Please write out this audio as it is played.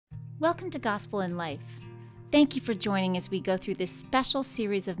Welcome to Gospel in Life. Thank you for joining as we go through this special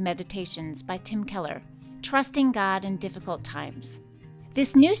series of meditations by Tim Keller, Trusting God in Difficult Times.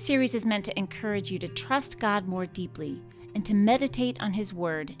 This new series is meant to encourage you to trust God more deeply and to meditate on His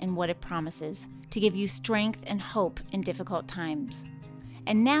Word and what it promises to give you strength and hope in difficult times.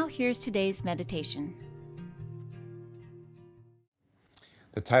 And now here's today's meditation.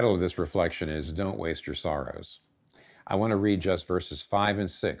 The title of this reflection is Don't Waste Your Sorrows. I want to read just verses 5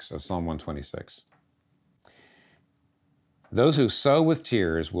 and 6 of Psalm 126. Those who sow with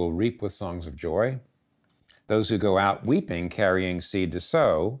tears will reap with songs of joy. Those who go out weeping, carrying seed to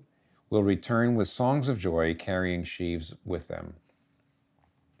sow, will return with songs of joy, carrying sheaves with them.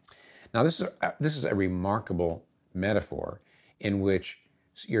 Now, this is a remarkable metaphor in which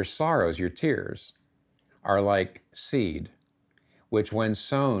your sorrows, your tears, are like seed, which when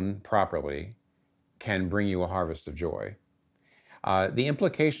sown properly can bring you a harvest of joy. The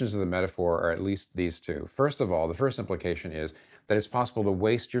implications of the metaphor are at least these two. First of all, the first implication is that it's possible to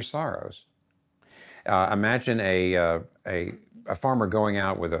waste your sorrows. Imagine a farmer going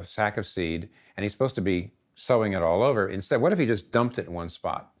out with a sack of seed, and he's supposed to be sowing it all over. Instead, what if he just dumped it in one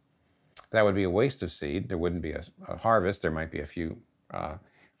spot? That would be a waste of seed. There wouldn't be a harvest. There might be a few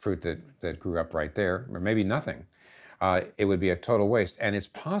fruit that grew up right there, or maybe nothing. It would be a total waste. And it's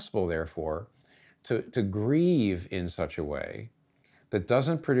possible, therefore, to grieve in such a way that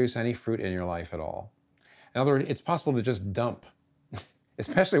doesn't produce any fruit in your life at all. In other words, it's possible to just dump,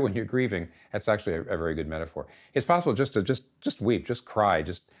 especially when you're grieving. That's actually a very good metaphor. It's possible just to weep, just cry,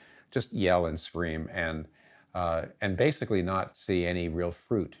 just yell and scream, and basically not see any real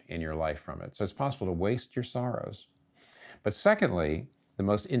fruit in your life from it. So it's possible to waste your sorrows. But secondly, the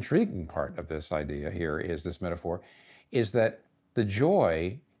most intriguing part of this idea here is this metaphor, is that the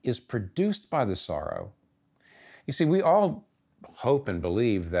joy is produced by the sorrow. You see, we all hope and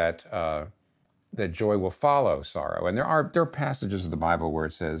believe that that joy will follow sorrow. And there are passages of the Bible where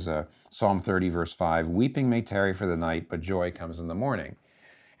it says, Psalm 30, verse 5, weeping may tarry for the night, but joy comes in the morning.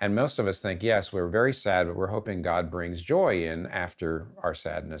 And most of us think, yes, we're very sad, but we're hoping God brings joy in after our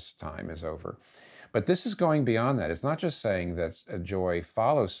sadness time is over. But this is going beyond that. It's not just saying that joy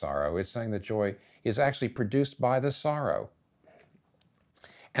follows sorrow. It's saying that joy is actually produced by the sorrow.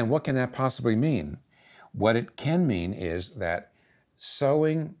 And what can that possibly mean? What it can mean is that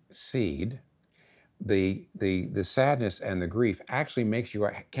sowing seed, the sadness and the grief actually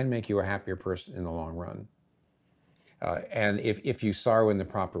can make you a happier person in the long run. And if you sorrow in the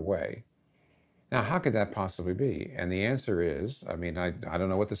proper way. Now, how could that possibly be? And the answer is, I don't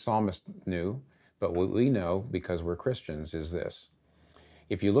know what the psalmist knew, but what we know, because we're Christians, is this.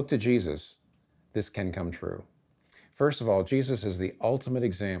 If you look to Jesus, this can come true. First of all, Jesus is the ultimate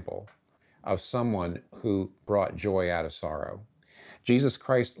example of someone who brought joy out of sorrow. Jesus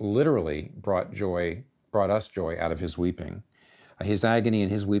Christ literally brought us joy out of his weeping. His agony and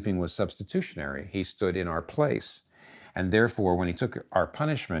his weeping was substitutionary. He stood in our place. And therefore, when he took our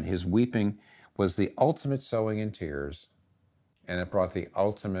punishment, his weeping was the ultimate sowing in tears, and it brought the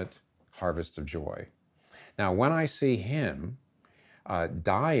ultimate harvest of joy. Now, when I see him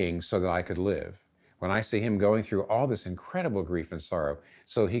dying so that I could live, when I see him going through all this incredible grief and sorrow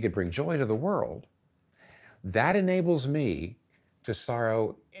so he could bring joy to the world, that enables me to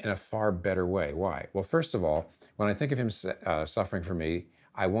sorrow in a far better way. Why? Well, first of all, when I think of him suffering for me,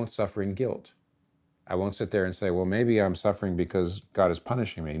 I won't suffer in guilt. I won't sit there and say, well, maybe I'm suffering because God is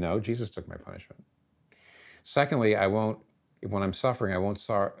punishing me. No, Jesus took my punishment. Secondly, when I'm suffering, I won't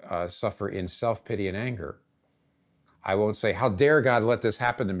suffer in self-pity and anger. I won't say, how dare God let this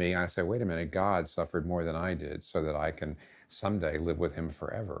happen to me? I say, wait a minute, God suffered more than I did so that I can someday live with him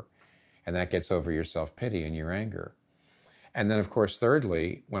forever. And that gets over your self-pity and your anger. And then, of course,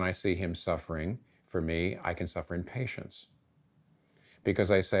 thirdly, when I see him suffering for me, I can suffer in patience.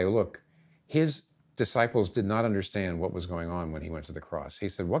 Because I say, look, his disciples did not understand what was going on when he went to the cross. He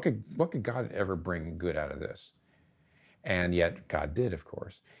said, what could God ever bring good out of this? And yet God did, of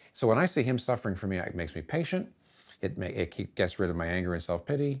course. So when I see him suffering for me, it makes me patient. It gets rid of my anger and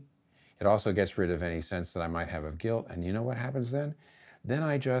self-pity. It also gets rid of any sense that I might have of guilt. And you know what happens then? Then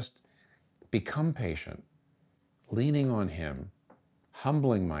I just become patient, leaning on him,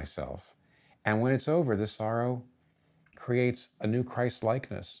 humbling myself. And when it's over, the sorrow creates a new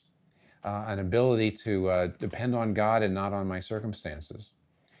Christ-likeness, an ability to depend on God and not on my circumstances.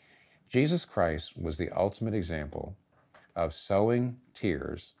 Jesus Christ was the ultimate example of sowing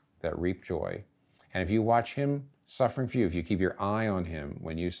tears that reap joy. And if you watch him suffering for you, if you keep your eye on him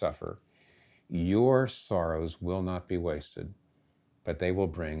when you suffer, your sorrows will not be wasted, but they will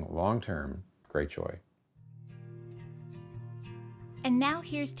bring long-term great joy. And now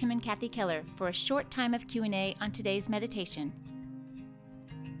here's Tim and Kathy Keller for a short time of Q&A on today's meditation.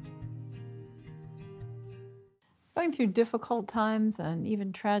 Going through difficult times and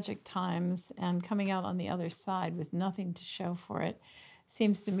even tragic times and coming out on the other side with nothing to show for it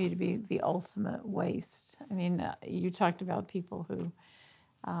seems to me to be the ultimate waste. I mean, you talked about people who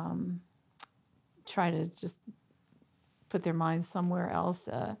try to just put their minds somewhere else.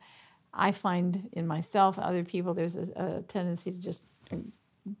 I find in myself, other people, there's a tendency to just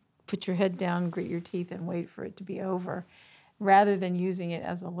put your head down, grit your teeth, and wait for it to be over, rather than using it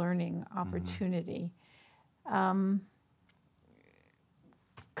as a learning opportunity. Come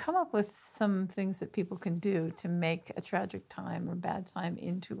up with some things that people can do to make a tragic time or bad time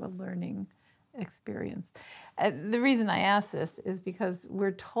into a learning experience. The reason I ask this is because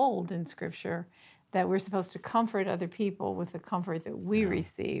we're told in Scripture that we're supposed to comfort other people with the comfort that we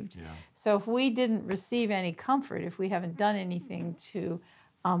received. Yeah. So if we didn't receive any comfort, if we haven't done anything to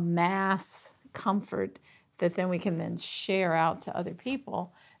amass comfort that then we can then share out to other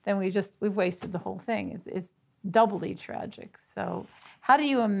people, then we've wasted the whole thing. It's doubly tragic. So how do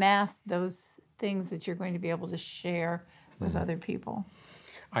you amass those things that you're going to be able to share with other people?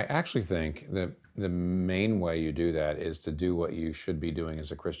 I actually think that the main way you do that is to do what you should be doing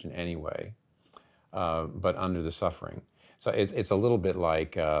as a Christian anyway, but under the suffering. So it's a little bit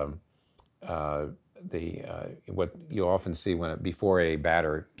like what you often see before a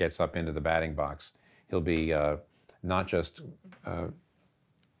batter gets up into the batting box, he'll be not just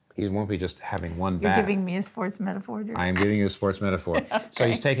he won't be just having one bat. You're giving me a sports metaphor, dear. I am giving you a sports metaphor. Okay. So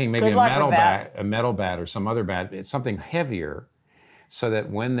he's taking maybe a metal bat or some other bat. It's something heavier, so that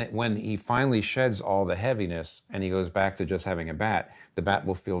when he finally sheds all the heaviness and he goes back to just having a bat, the bat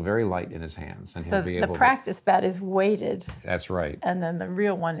will feel very light in his hands, and he'll be able. So the practice bat is weighted. That's right. And then the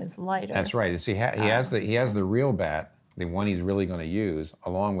real one is lighter. That's right. See, he has the real bat, the one he's really going to use,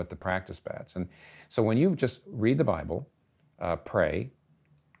 along with the practice bats. And so when you just read the Bible, pray,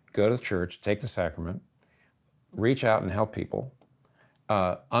 go to church, take the sacrament, reach out and help people,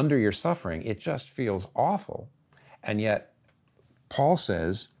 under your suffering, it just feels awful, and yet. Paul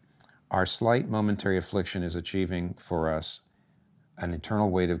says, our slight momentary affliction is achieving for us an eternal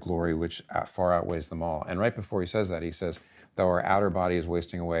weight of glory which far outweighs them all. And right before he says that, he says, though our outer body is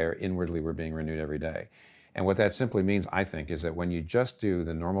wasting away, or inwardly we're being renewed every day. And what that simply means, I think, is that when you just do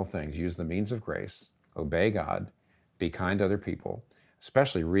the normal things, use the means of grace, obey God, be kind to other people,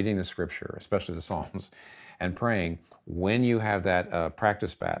 especially reading the Scripture, especially the Psalms, and praying, when you have that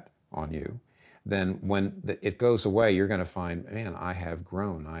practice bat on you, then when it goes away, you're going to find, man, I have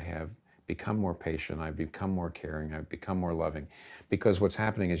grown. I have become more patient. I've become more caring. I've become more loving. Because what's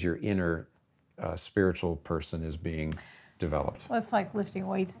happening is your inner spiritual person is being developed. Well, it's like lifting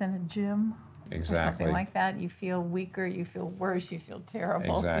weights in a gym. Exactly. Or something like that. You feel weaker, you feel worse, you feel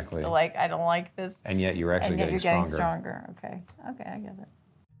terrible. Exactly. You feel like, I don't like this. And yet you're actually getting stronger. Getting stronger. Okay, I get it.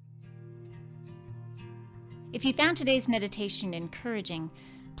 If you found today's meditation encouraging,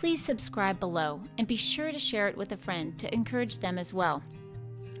 please subscribe below and be sure to share it with a friend to encourage them as well.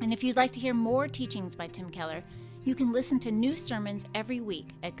 And if you'd like to hear more teachings by Tim Keller, you can listen to new sermons every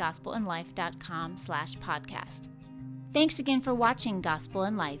week at gospelandlife.com/podcast. Thanks again for watching Gospel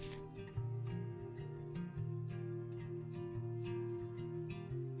and Life.